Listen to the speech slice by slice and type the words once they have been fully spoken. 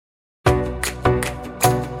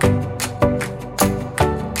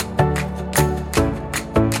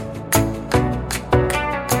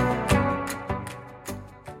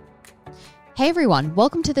Hey everyone,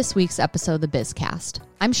 welcome to this week's episode of the BizCast.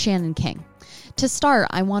 I'm Shannon King. To start,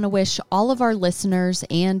 I want to wish all of our listeners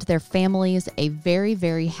and their families a very,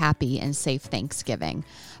 very happy and safe Thanksgiving.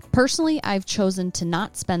 Personally, I've chosen to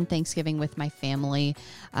not spend Thanksgiving with my family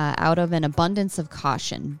out of an abundance of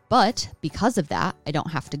caution, but because of that, I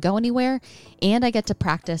don't have to go anywhere and I get to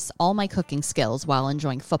practice all my cooking skills while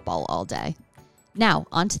enjoying football all day. Now,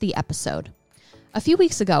 on to the episode. A few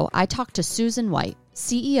weeks ago, I talked to Susan White,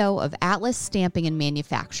 CEO of Atlas Stamping and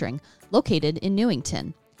Manufacturing, located in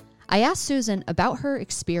Newington. I asked Susan about her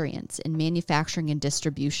experience in manufacturing and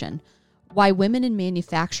distribution, why women in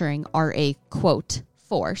manufacturing are a, quote,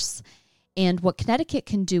 force, and what Connecticut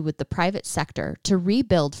can do with the private sector to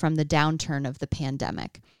rebuild from the downturn of the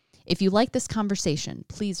pandemic. If you like this conversation,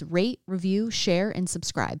 please rate, review, share, and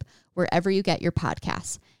subscribe wherever you get your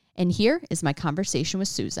podcasts. And here is my conversation with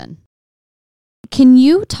Susan. Can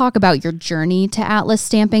you talk about your journey to Atlas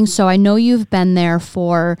Stamping? So I know you've been there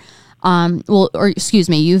for,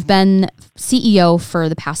 you've been CEO for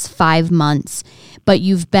the past 5 months, but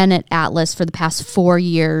you've been at Atlas for the past 4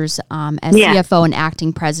 years as CFO and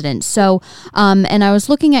acting president. So, and I was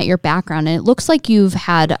looking at your background, and it looks like you've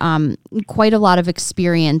had quite a lot of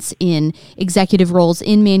experience in executive roles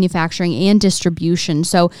in manufacturing and distribution.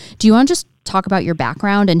 So do you want to just talk about your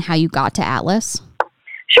background and how you got to Atlas?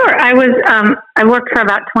 Sure. I worked for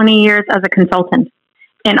about 20 years as a consultant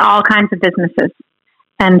in all kinds of businesses.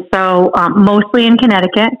 And so mostly in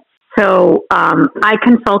Connecticut. So I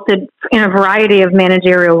consulted in a variety of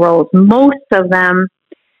managerial roles. Most of them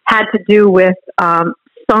had to do with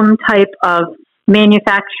some type of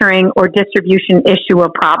manufacturing or distribution issue or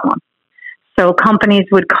problem. So companies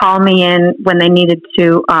would call me in when they needed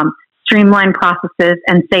to streamline processes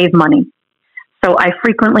and save money. So I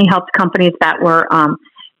frequently helped companies that were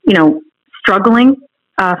struggling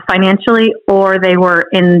financially, or they were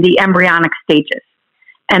in the embryonic stages.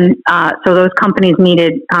 And so those companies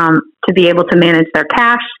needed to be able to manage their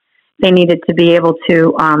cash. They needed to be able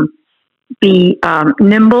to be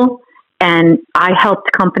nimble. And I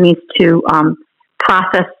helped companies to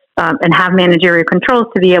process and have managerial controls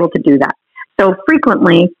to be able to do that. So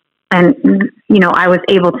frequently, and, I was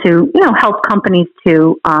able to, help companies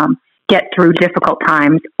to get through difficult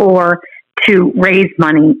times or to raise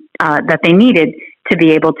money that they needed to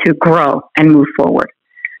be able to grow and move forward.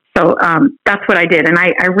 So that's what I did. And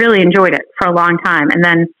I really enjoyed it for a long time. And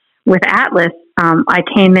then with Atlas, I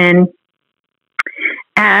came in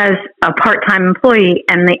as a part-time employee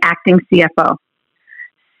and the acting CFO.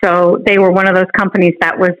 So they were one of those companies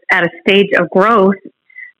that was at a stage of growth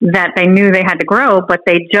that they knew they had to grow, but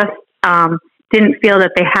they just didn't feel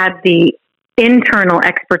that they had the internal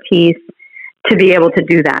expertise to be able to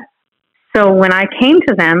do that. So when I came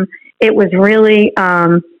to them, it was really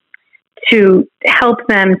to help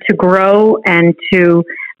them to grow and to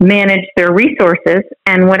manage their resources.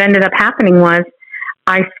 And what ended up happening was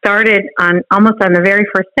I started almost on the very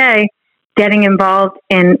first day getting involved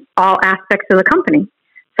in all aspects of the company.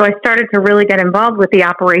 So I started to really get involved with the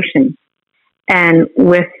operations and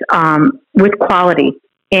with quality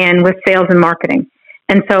and with sales and marketing.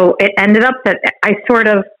 And so it ended up that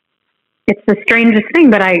it's the strangest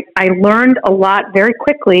thing, but I learned a lot very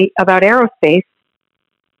quickly about aerospace.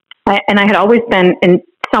 And I had always been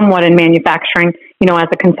somewhat in manufacturing, as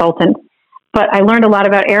a consultant. But I learned a lot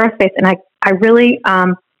about aerospace, and I really,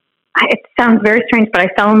 it sounds very strange, but I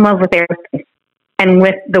fell in love with aerospace and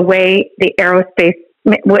with the way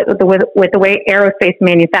with the way aerospace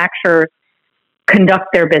manufacturers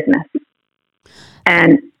conduct their business,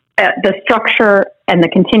 and the structure and the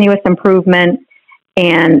continuous improvement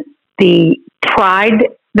and the pride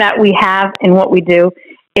that we have in what we do.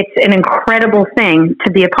 It's an incredible thing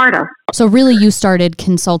to be a part of. So really you started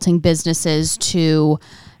consulting businesses to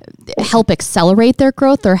help accelerate their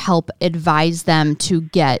growth or help advise them to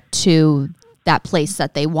get to that place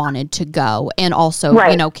that they wanted to go, and also,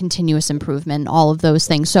 right, continuous improvement, all of those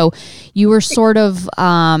things. So you were sort of,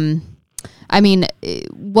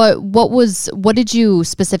 what did you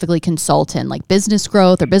specifically consult in, like business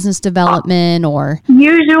growth or business development, or?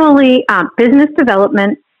 Usually business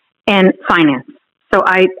development and finance. So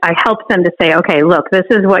I helped them to say, okay, look, this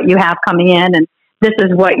is what you have coming in, and this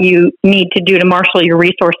is what you need to do to marshal your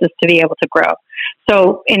resources to be able to grow.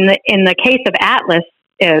 So in the case of Atlas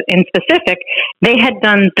in specific, they had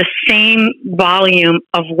done the same volume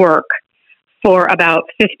of work for about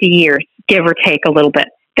 50 years, give or take a little bit.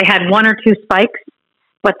 They had 1 or 2 spikes,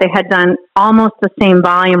 but they had done almost the same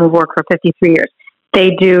volume of work for 53 years.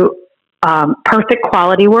 They do perfect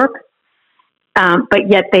quality work, but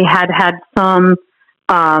yet they had some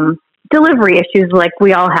delivery issues, like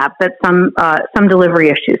we all have, but some delivery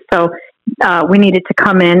issues. So we needed to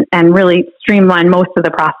come in and really streamline most of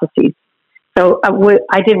the processes. So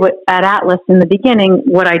I did what at Atlas in the beginning,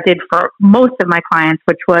 what I did for most of my clients,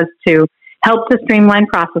 which was to help to streamline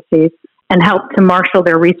processes and help to marshal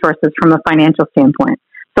their resources from a financial standpoint.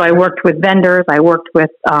 So I worked with vendors, I worked with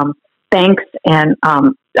banks, and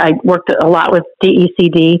I worked a lot with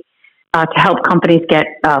DECD to help companies get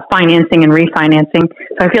financing and refinancing.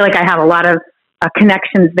 So I feel like I have a lot of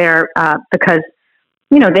connections there because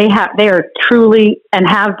they are truly and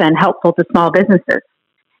have been helpful to small businesses.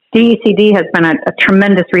 DECD has been a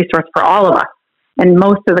tremendous resource for all of us, and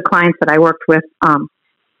most of the clients that I worked with,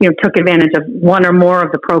 took advantage of one or more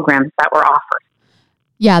of the programs that were offered.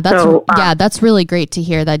 Yeah, that's really great to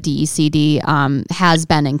hear that DECD has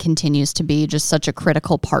been and continues to be just such a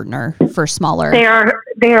critical partner for smaller. They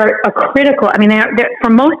are a critical. I mean, they're for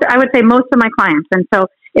most. I would say most of my clients, and so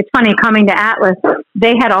it's funny coming to Atlas.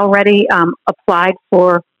 They had already applied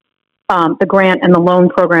for the grant and the loan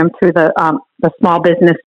program through the small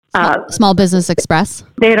business. Small Business Express.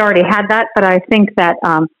 They had already had that, but I think that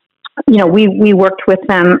we worked with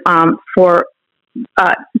them for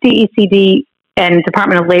DECD and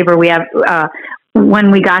Department of Labor. We have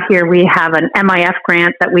when we got here, we have an MIF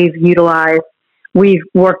grant that we've utilized. We've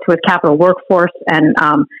worked with Capital Workforce and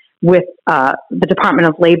with the Department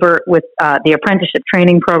of Labor with the apprenticeship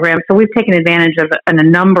training program. So we've taken advantage of a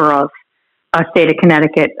number of state of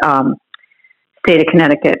Connecticut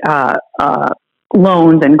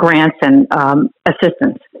loans and grants and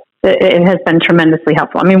assistance. It has been tremendously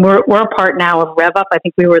helpful. I mean, we're a part now of RevUp. I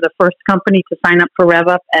think we were the first company to sign up for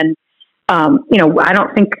RevUp, and I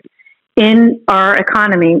don't think in our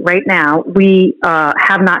economy right now we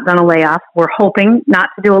have not done a layoff. We're hoping not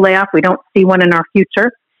to do a layoff. We don't see one in our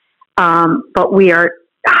future, but we are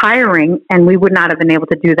hiring, and we would not have been able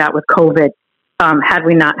to do that with COVID had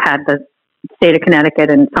we not had the state of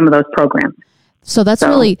Connecticut and some of those programs. So that's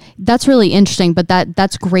really interesting, but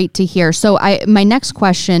that's great to hear. So my next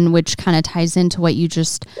question, which kind of ties into what you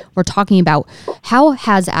just were talking about, how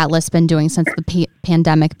has Atlas been doing since the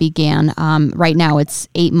pandemic began? Right now it's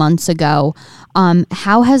 8 months ago.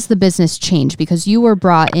 How has the business changed? Because you were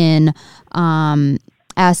brought in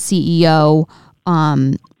as CEO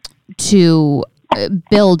to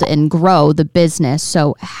build and grow the business.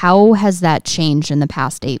 So how has that changed in the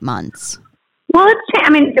past 8 months? Well,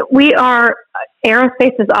 we are,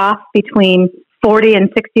 aerospace is off between 40 and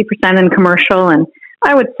 60% in commercial. And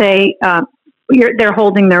I would say they're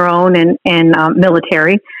holding their own in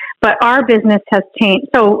military. But our business has changed.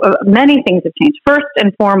 So many things have changed. First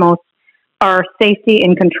and foremost, our safety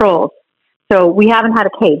and controls. So we haven't had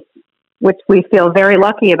a case, which we feel very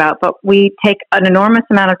lucky about. But we take an enormous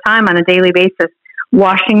amount of time on a daily basis,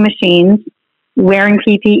 washing machines, wearing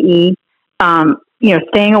PPE,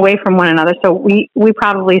 staying away from one another. So we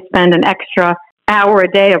probably spend an extra hour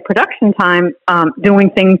a day of production time doing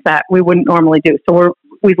things that we wouldn't normally do. So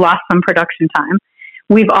we've lost some production time.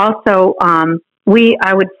 We've also,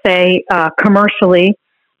 I would say commercially,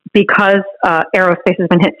 because aerospace has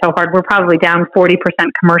been hit so hard, we're probably down 40%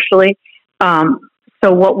 commercially.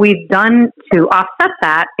 So what we've done to offset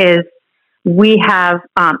that is we have,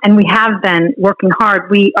 and we have been working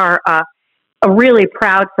hard. We are a really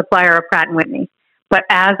proud supplier of Pratt & Whitney. But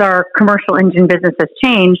as our commercial engine business has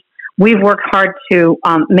changed, we've worked hard to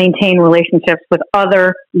maintain relationships with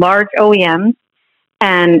other large OEMs,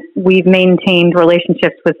 and we've maintained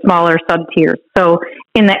relationships with smaller sub-tiers. So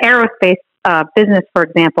in the aerospace business, for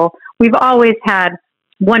example, we've always had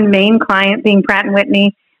one main client being Pratt &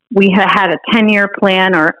 Whitney. We had a 10-year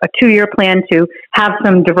plan or a 2-year plan to have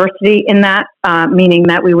some diversity in that, meaning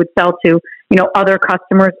that we would sell to other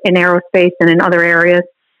customers in aerospace and in other areas.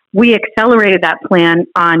 We accelerated that plan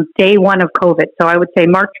on day one of COVID. So I would say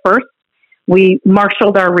March 1st, we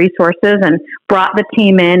marshaled our resources and brought the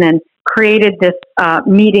team in and created this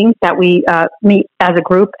meeting that we meet as a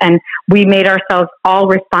group, and we made ourselves all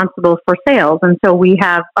responsible for sales. And so we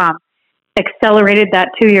have accelerated that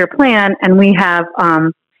 2-year plan, and we have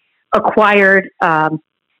acquired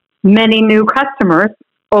many new customers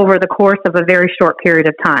over the course of a very short period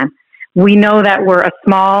of time. We know that we're a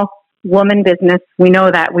small woman business. We know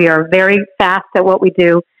that we are very fast at what we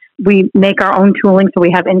do. We make our own tooling, so we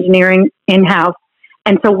have engineering in-house.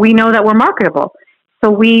 And so we know that we're marketable. So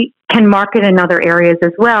we can market in other areas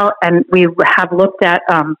as well. And we have looked at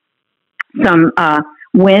some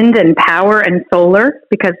wind and power and solar,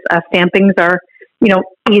 because stampings are,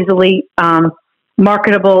 easily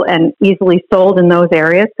marketable and easily sold in those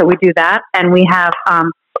areas. So we do that. And we have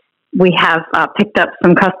picked up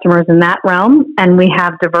some customers in that realm, and we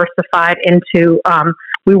have diversified into,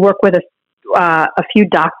 we work with a few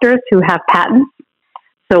doctors who have patents.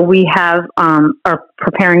 So we have are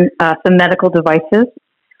preparing some medical devices,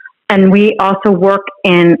 and we also work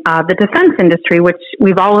in the defense industry, which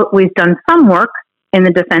we've always done some work in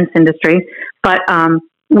the defense industry, but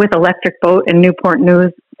with Electric Boat and Newport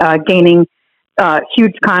News gaining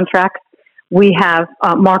huge contracts, we have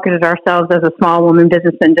marketed ourselves as a small woman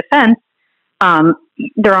business in defense.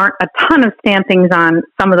 There aren't a ton of stampings on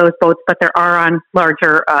some of those boats, but there are on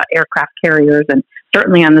larger aircraft carriers, and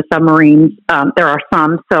certainly on the submarines. There are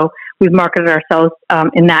some. So we've marketed ourselves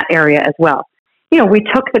in that area as well. You know, we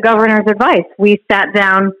took the governor's advice. We sat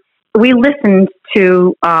down. We listened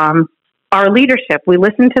to our leadership. We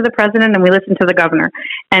listened to the president and we listened to the governor.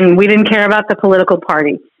 And we didn't care about the political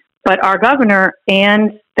party. But our governor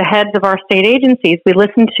and the heads of our state agencies, we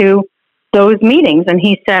listened to those meetings. And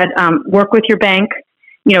he said, work with your bank,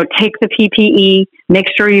 you know, take the PPE, make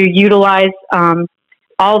sure you utilize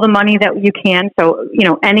all the money that you can. So, you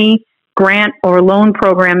know, any grant or loan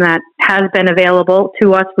program that has been available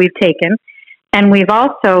to us, we've taken. And we've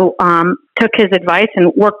also took his advice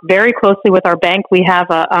and worked very closely with our bank. We have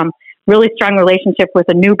a really strong relationship with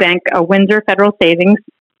a new bank, Windsor Federal Savings,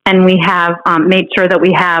 and we have made sure that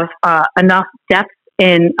we have enough depth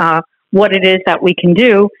in what it is that we can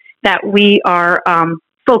do, that we are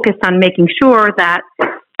focused on making sure that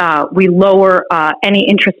we lower any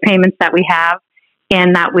interest payments that we have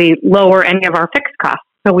and that we lower any of our fixed costs.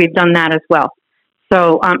 So we've done that as well.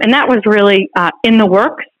 So, and that was really in the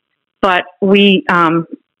works, but we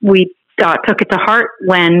took it to heart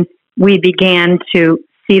when we began to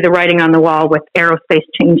see the writing on the wall with aerospace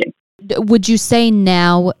changing. Would you say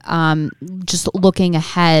now, just looking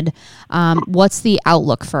ahead, what's the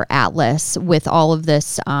outlook for Atlas with all of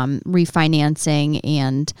this refinancing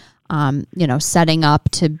and setting up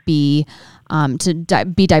to be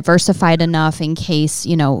diversified enough in case,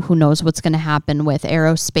 you know, who knows what's going to happen with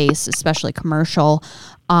aerospace, especially commercial.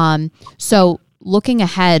 So looking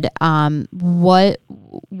ahead, what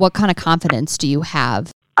kind of confidence do you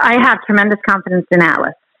have? I have tremendous confidence in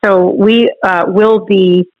Atlas. So we will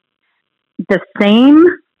be the same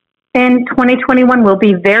in 2021. We'll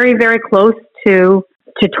be very, very close to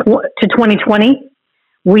 2020.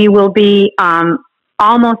 We will be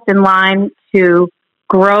almost in line to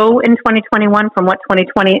grow in 2021 from what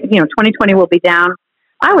 2020, 2020 will be down.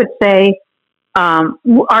 I would say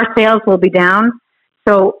our sales will be down.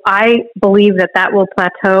 So I believe that will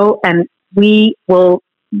plateau and we will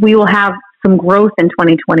have some growth in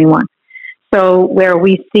 2021. So where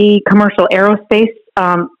we see commercial aerospace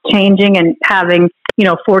changing and having,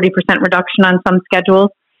 40% reduction on some schedules,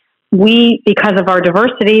 we, because of our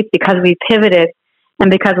diversity, because we pivoted and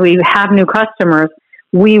because we have new customers,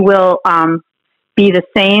 we will be the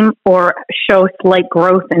same or show slight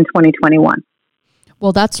growth in 2021.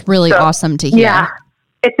 Well, that's really awesome to hear. Yeah,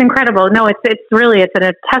 it's incredible. No, it's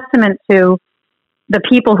a testament to the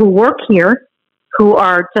people who work here, who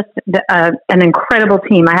are just an incredible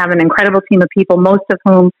team. I have an incredible team of people, most of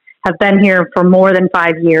whom have been here for more than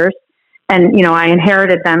 5 years. And, I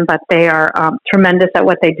inherited them, but they are tremendous at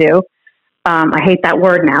what they do. I hate that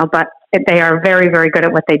word now, but they are very, very good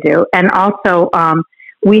at what they do. And also,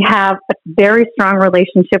 we have a very strong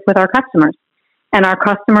relationship with our customers. And our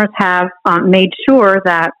customers have made sure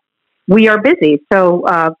that we are busy.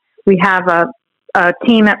 So we have a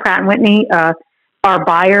team at Pratt & Whitney. Our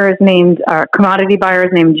commodity buyer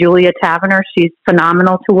is named Julia Taverner. She's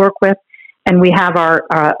phenomenal to work with. And we have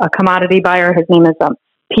a commodity buyer. His name is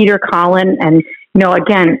Peter Collin. And,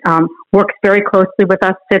 again, works very closely with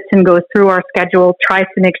us, sits and goes through our schedule, tries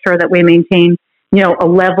to make sure that we maintain, a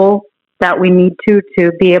level that we need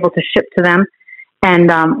to be able to ship to them. And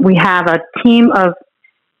we have a team of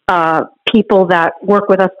people that work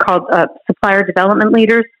with us called supplier development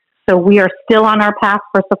leaders. So we are still on our path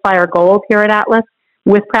for supplier gold here at Atlas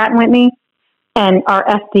with Pratt & Whitney. And our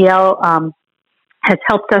SDL has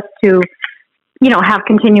helped us to, have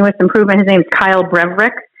continuous improvement. His name is Kyle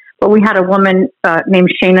Breverick. But we had a woman named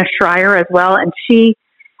Shayna Schreier as well. And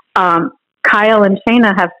Kyle and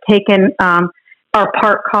Shayna have taken our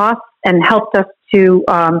part costs and helped us to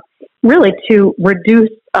really to reduce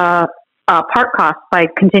part costs by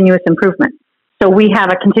continuous improvement. So we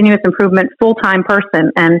have a continuous improvement full-time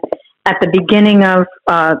person. And at the beginning of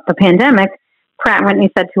the pandemic, Pratt & Whitney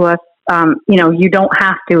said to us, you don't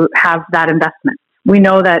have to have that investment. We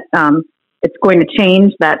know that it's going to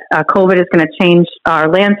change, that COVID is going to change our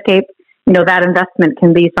landscape. That investment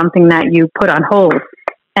can be something that you put on hold.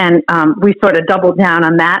 And we sort of doubled down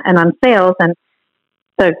on that and on sales and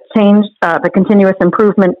the change, the continuous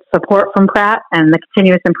improvement support from Pratt and the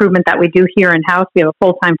continuous improvement that we do here in-house. We have a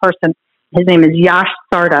full-time person. His name is Yash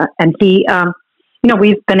Sarda. And he,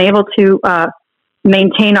 we've been able to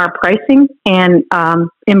maintain our pricing and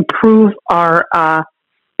improve our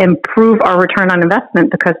return on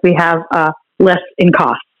investment because we have less in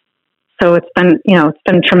cost. So it's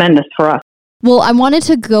been tremendous for us. Well, I wanted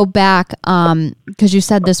to go back because you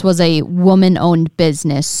said this was a woman-owned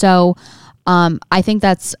business. So I think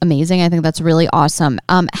that's amazing. I think that's really awesome.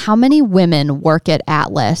 How many women work at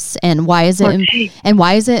Atlas, and why is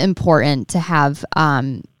it important to have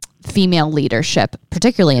female leadership,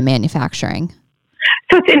 particularly in manufacturing?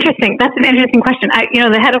 So it's interesting. That's an interesting question.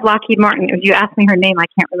 The head of Lockheed Martin, if you ask me her name, I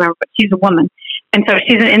can't remember, but she's a woman. And so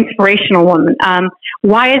she's an inspirational woman.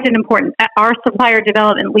 Why is it important? Our supplier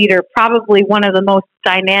development leader, probably one of the most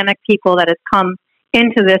dynamic people that has come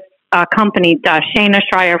into this company, Shayna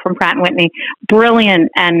Schreier from Pratt & Whitney,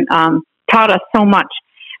 brilliant and taught us so much.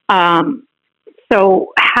 Why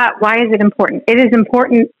is it important? It is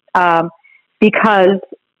important because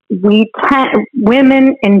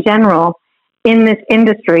women in general in this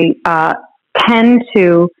industry tend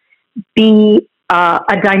to be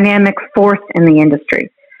a dynamic force in the industry.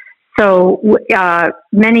 So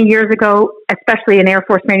many years ago, especially in Air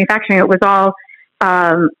Force manufacturing, it was all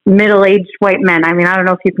middle-aged white men. I mean, I don't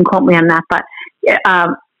know if you can quote me on that, but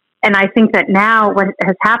and I think that now what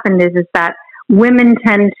has happened is that women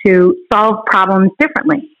tend to solve problems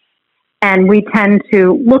differently, and we tend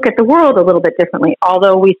to look at the world a little bit differently.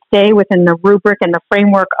 Although we stay within the rubric and the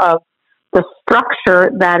framework of the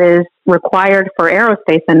structure that is required for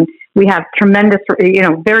aerospace, and we have tremendous,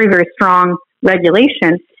 very, very strong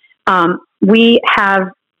regulation. We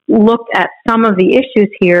have looked at some of the issues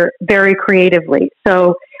here very creatively.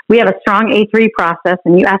 So we have a strong A3 process,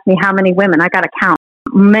 and you asked me how many women, I got to count.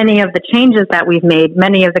 Many of the changes that we've made,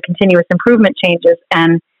 many of the continuous improvement changes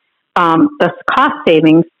and the cost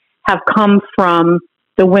savings have come from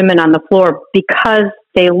the women on the floor because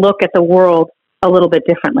they look at the world a little bit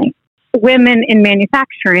differently. Women in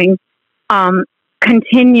manufacturing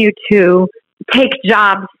continue to take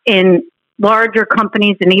jobs in larger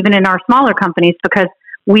companies and even in our smaller companies because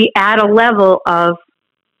we add a level of,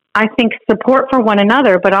 I think, support for one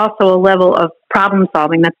another, but also a level of problem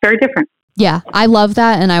solving that's very different. Yeah, I love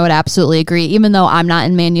that. And I would absolutely agree. Even though I'm not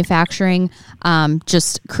in manufacturing,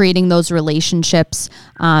 just creating those relationships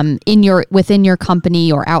within your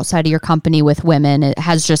company or outside of your company with women, it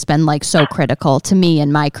has just been like so critical to me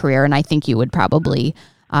in my career. And I think you would probably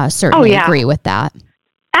certainly agree with that.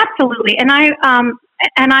 Absolutely. And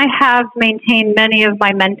I have maintained many of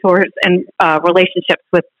my mentors and relationships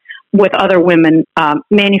with other women,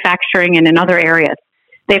 manufacturing and in other areas.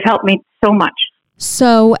 They've helped me so much.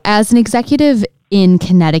 So as an executive in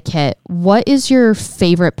Connecticut, what is your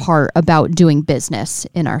favorite part about doing business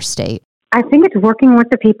in our state? I think it's working with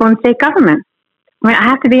the people in state government. I mean, I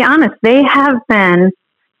have to be honest, they have been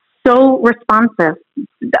so responsive.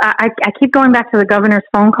 I keep going back to the governor's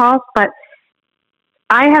phone calls, but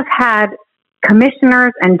I have had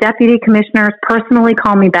commissioners and deputy commissioners personally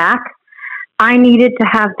call me back. I needed to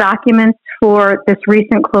have documents for this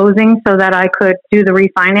recent closing so that I could do the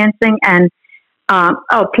refinancing. And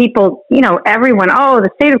people, everyone, the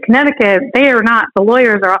state of Connecticut, they're not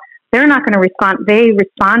going to respond. They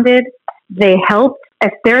responded. They helped.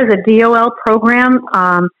 If there's a DOL program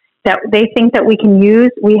that they think that we can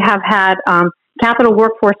use, we have had Capital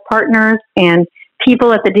Workforce Partners and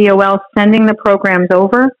people at the DOL sending the programs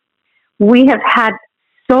over. We have had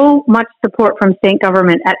so much support from state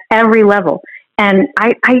government at every level. And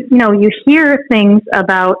you hear things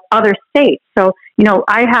about other states. So,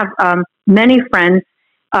 I have many friends,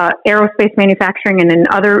 aerospace manufacturing and in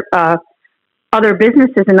other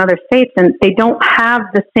businesses in other states, and they don't have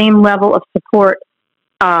the same level of support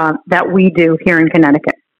that we do here in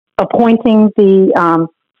Connecticut. Appointing the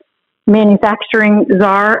manufacturing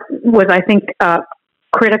czar was, I think,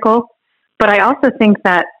 critical. But I also think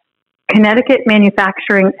that Connecticut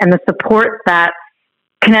manufacturing and the support that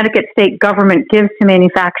Connecticut state government gives to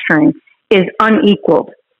manufacturing is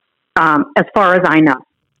unequaled, as far as I know.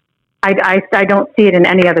 I don't see it in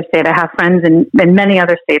any other state. I have friends in many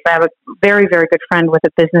other states. I have a very, very good friend with a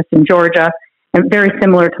business in Georgia, and very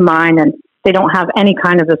similar to mine, and they don't have any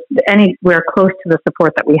kind of anywhere close to the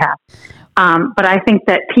support that we have. But I think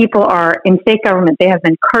that people are in state government. They have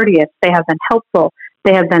been courteous. They have been helpful.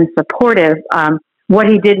 They have been supportive. What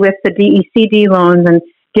he did with the DECD loans and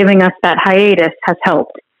giving us that hiatus has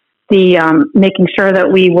helped. The making sure that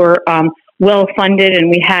we were well funded and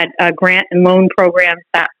we had grant and loan programs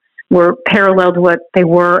that were parallel to what they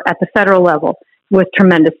were at the federal level was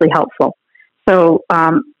tremendously helpful. So,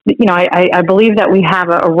 I believe that we have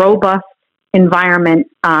a robust environment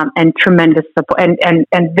and tremendous support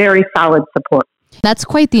and very solid support. That's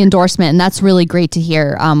quite the endorsement, and that's really great to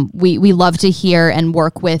hear. We love to hear and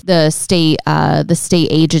work with the state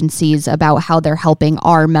agencies about how they're helping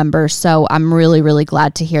our members. So I'm really, really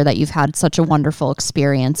glad to hear that you've had such a wonderful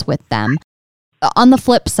experience with them. On the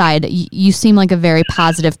flip side, you seem like a very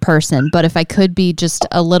positive person, but if I could be just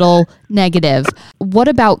a little negative, what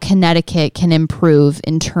about Connecticut can improve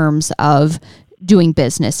in terms of doing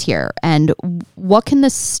business here, and what can the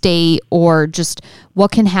state or just what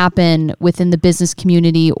can happen within the business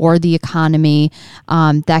community or the economy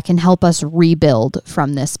that can help us rebuild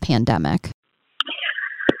from this pandemic?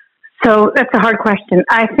 So that's a hard question.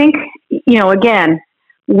 I think, again,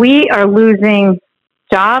 we are losing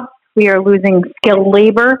jobs. We are losing skilled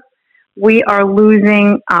labor. We are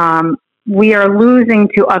losing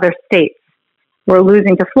to other states. We're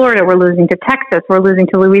losing to Florida. We're losing to Texas. We're losing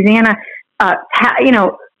to Louisiana.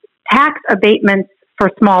 Tax abatements for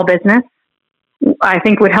small business, I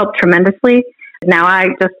think would help tremendously. Now, I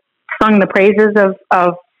just sung the praises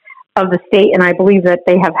of the state, and I believe that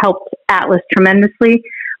they have helped Atlas tremendously.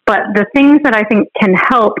 But the things that I think can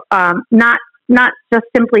help, not just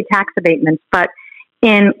simply tax abatements, but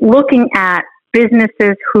in looking at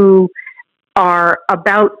businesses who are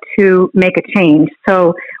about to make a change.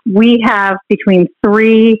 So we have between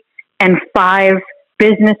 3 and 5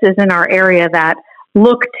 businesses in our area that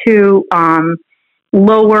look to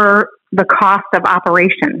lower the cost of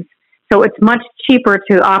operations. So it's much cheaper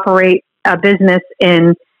to operate a business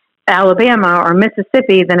in Alabama or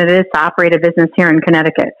Mississippi than it is to operate a business here in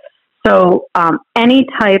Connecticut. So any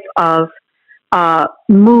type of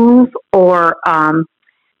move or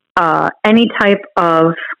any type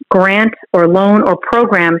of grant or loan or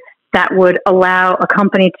program that would allow a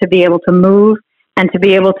company to be able to move and to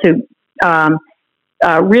be able to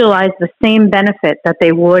realize the same benefit that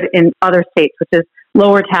they would in other states, which is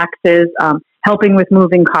lower taxes, helping with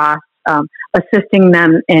moving costs, assisting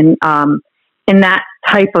them in that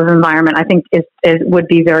type of environment, I think would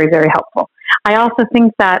be very, very helpful. I also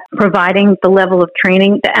think that providing the level of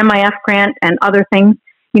training, the MIF grant and other things,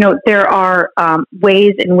 there are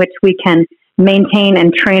ways in which we can maintain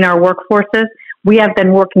and train our workforces. We have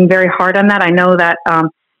been working very hard on that. I know that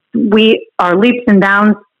we are leaps and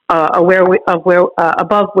bounds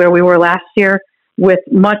above where we were last year with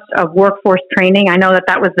much of workforce training. I know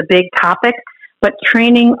that was the big topic, but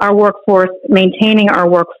training our workforce, maintaining our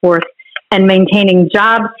workforce, and maintaining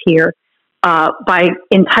jobs here by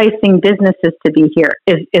enticing businesses to be here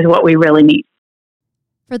is what we really need.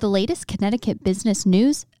 For the latest Connecticut business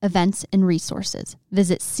news, events, and resources,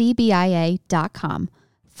 visit cbia.com.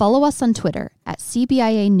 Follow us on Twitter at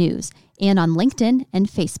CBIA News and on LinkedIn and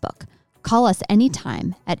Facebook. Call us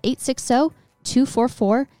anytime at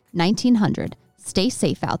 860-244-1900. Stay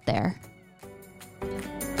safe out there.